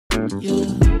Yeah.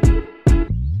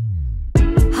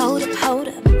 Hold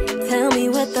up, tell me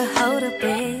what the hold up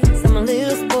is. I'm a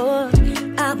little spoiled,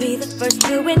 I'll be the first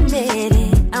to admit it.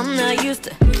 I'm not used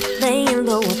to laying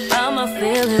low about my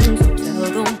feelings.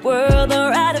 Tell the world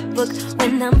I'll write a book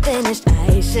when I'm finished.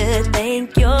 I should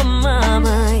thank your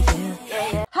mama,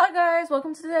 yeah. Hi guys,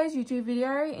 welcome to today's YouTube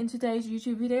video. In today's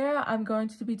YouTube video, I'm going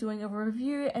to be doing a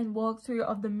review and walkthrough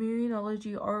of the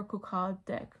Moonology Oracle card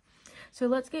deck. So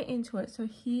let's get into it. So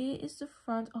here is the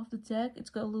front of the deck. It's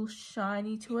got a little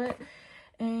shiny to it.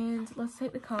 And let's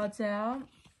take the cards out.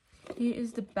 Here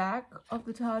is the back of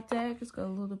the card deck. It's got a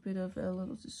little bit of a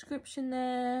little description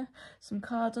there. Some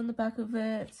cards on the back of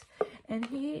it. And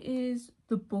here is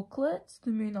the booklet,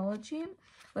 the Moonology.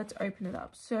 Let's open it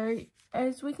up. So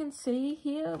as we can see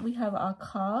here, we have our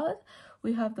card.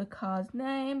 We have the card's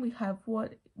name. We have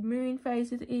what moon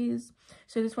phase it is.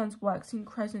 So this one's waxing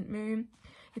crescent moon.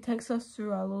 It takes us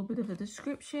through a little bit of a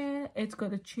description. It's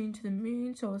got a tune to the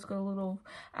moon, so it's got a little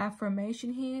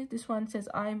affirmation here. This one says,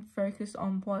 I am focused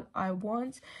on what I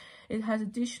want. It has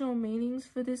additional meanings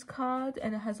for this card,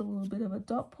 and it has a little bit of a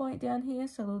dot point down here.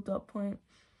 So a little dot point.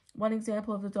 One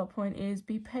example of the dot point is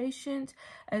be patient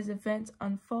as events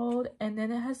unfold, and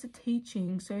then it has the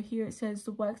teaching. So here it says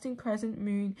the waxing crescent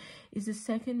moon is the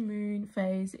second moon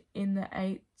phase in the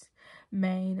 8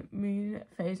 main moon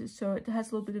phases. So it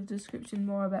has a little bit of description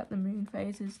more about the moon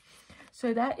phases.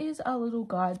 So that is our little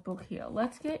guidebook here.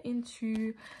 Let's get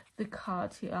into the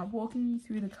cards here. I'm walking you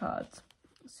through the cards.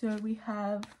 So we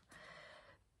have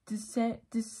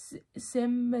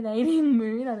disseminating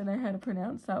moon. I don't know how to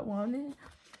pronounce that one.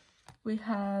 We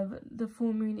have the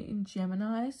full moon in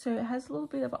Gemini. So it has a little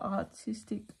bit of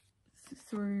artistic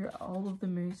through all of the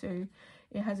moons. So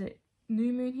it has a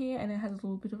new moon here, and it has a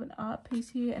little bit of an art piece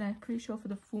here, and I'm pretty sure for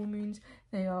the full moons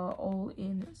they are all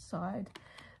inside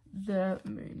the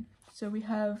moon. So we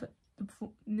have the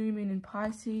new moon in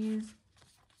Pisces.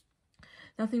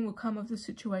 Nothing will come of the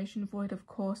situation void of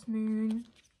course moon.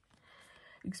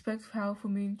 Expect powerful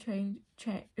moon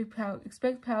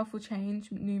expect powerful change,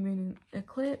 new moon in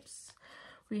eclipse.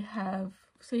 We have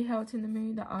see how it's in the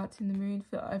moon, the art's in the moon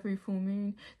for every full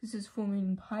moon. This is full moon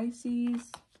in Pisces.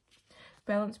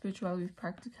 Balance spirituality with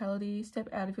practicality. Step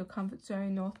out of your comfort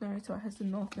zone, north node. So it has the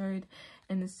north node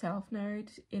and the south node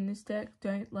in this deck.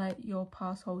 Don't let your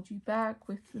past hold you back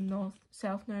with the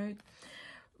north-south node.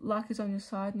 Luck is on your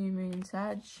side, new moon in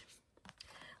Sag.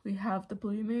 We have the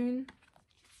blue moon.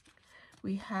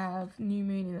 We have new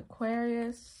moon in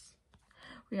Aquarius.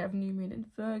 We have new moon in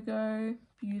Virgo.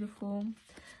 Beautiful.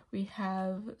 We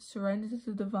have surrender to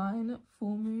the divine,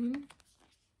 full moon.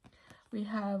 We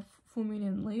have full moon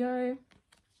in Leo,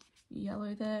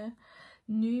 yellow there.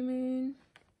 New moon,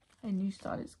 a new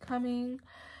start is coming.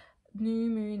 New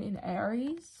moon in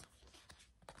Aries.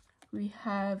 We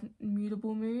have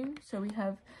mutable moon, so we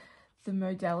have the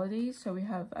modalities. So we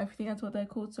have, I think that's what they're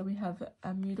called. So we have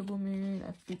a mutable moon,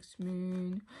 a fixed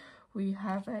moon. We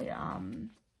have a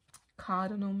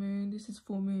cardinal moon. This is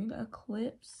full moon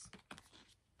eclipse.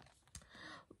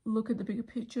 Look at the bigger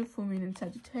picture, full moon in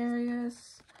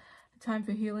Sagittarius. Time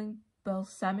for healing,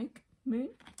 balsamic moon.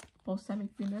 Balsamic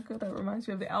vinegar, that reminds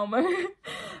me of the Elmo.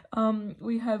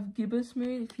 We have gibbous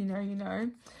moon, if you know, you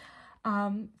know.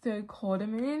 Third quarter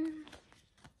moon.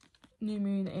 New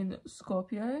moon in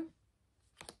Scorpio.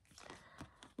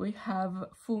 We have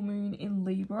full moon in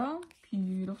Libra.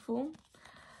 Beautiful.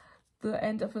 The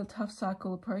end of a tough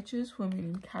cycle approaches. Full moon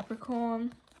in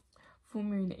Capricorn. Full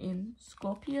moon in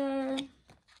Scorpio.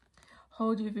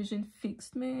 Hold your vision,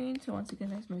 fixed moon. So once again,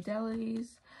 those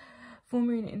modalities. Full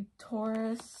moon in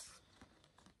Taurus.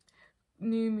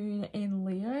 New moon in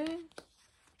Leo.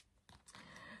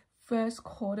 First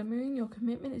quarter moon, your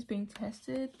commitment is being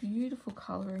tested. Beautiful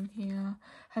colouring here.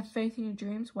 Have faith in your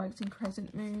dreams, waxing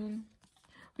crescent moon.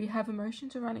 We have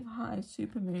emotions are running high,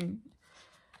 super moon.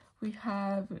 We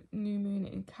have new moon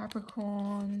in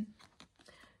Capricorn.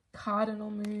 Cardinal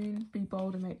moon, be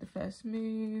bold and make the first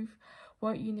move.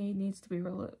 What you need needs to be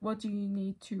what do you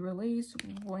need to release?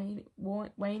 Waning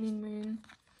moon.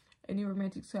 A new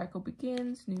romantic cycle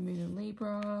begins. New moon in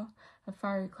Libra. A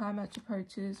fiery climax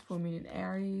approaches. Full moon in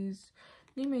Aries.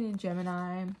 New moon in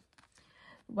Gemini.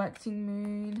 Waxing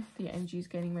moon. The energy is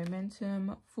gaining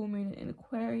momentum. Full moon in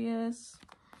Aquarius.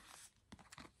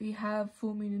 We have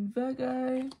full moon in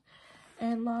Virgo.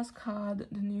 And last card,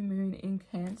 the new moon in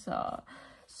Cancer.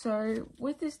 So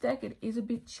with this deck, it is a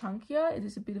bit chunkier. It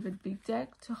is a bit of a big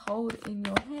deck to hold in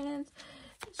your hands.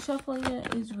 Shuffling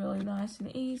it is really nice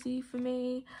and easy for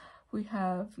me. We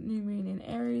have new moon in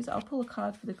Aries. I'll pull a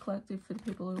card for the collective for the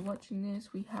people who are watching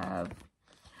this. We have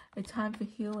a time for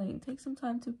healing. Take some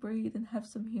time to breathe and have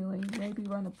some healing. Maybe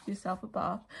run yourself a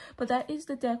bath. But that is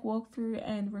the deck walkthrough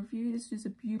and review. This is a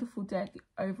beautiful deck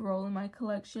overall in my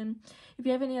collection. If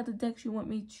you have any other decks you want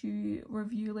me to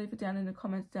review, leave it down in the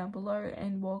comments down below,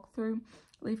 and walk through,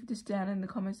 leave it just down in the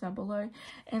comments down below.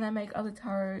 And I make other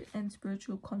tarot and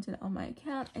spiritual content on my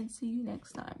account, and see you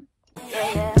next time.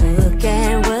 Yeah, yeah.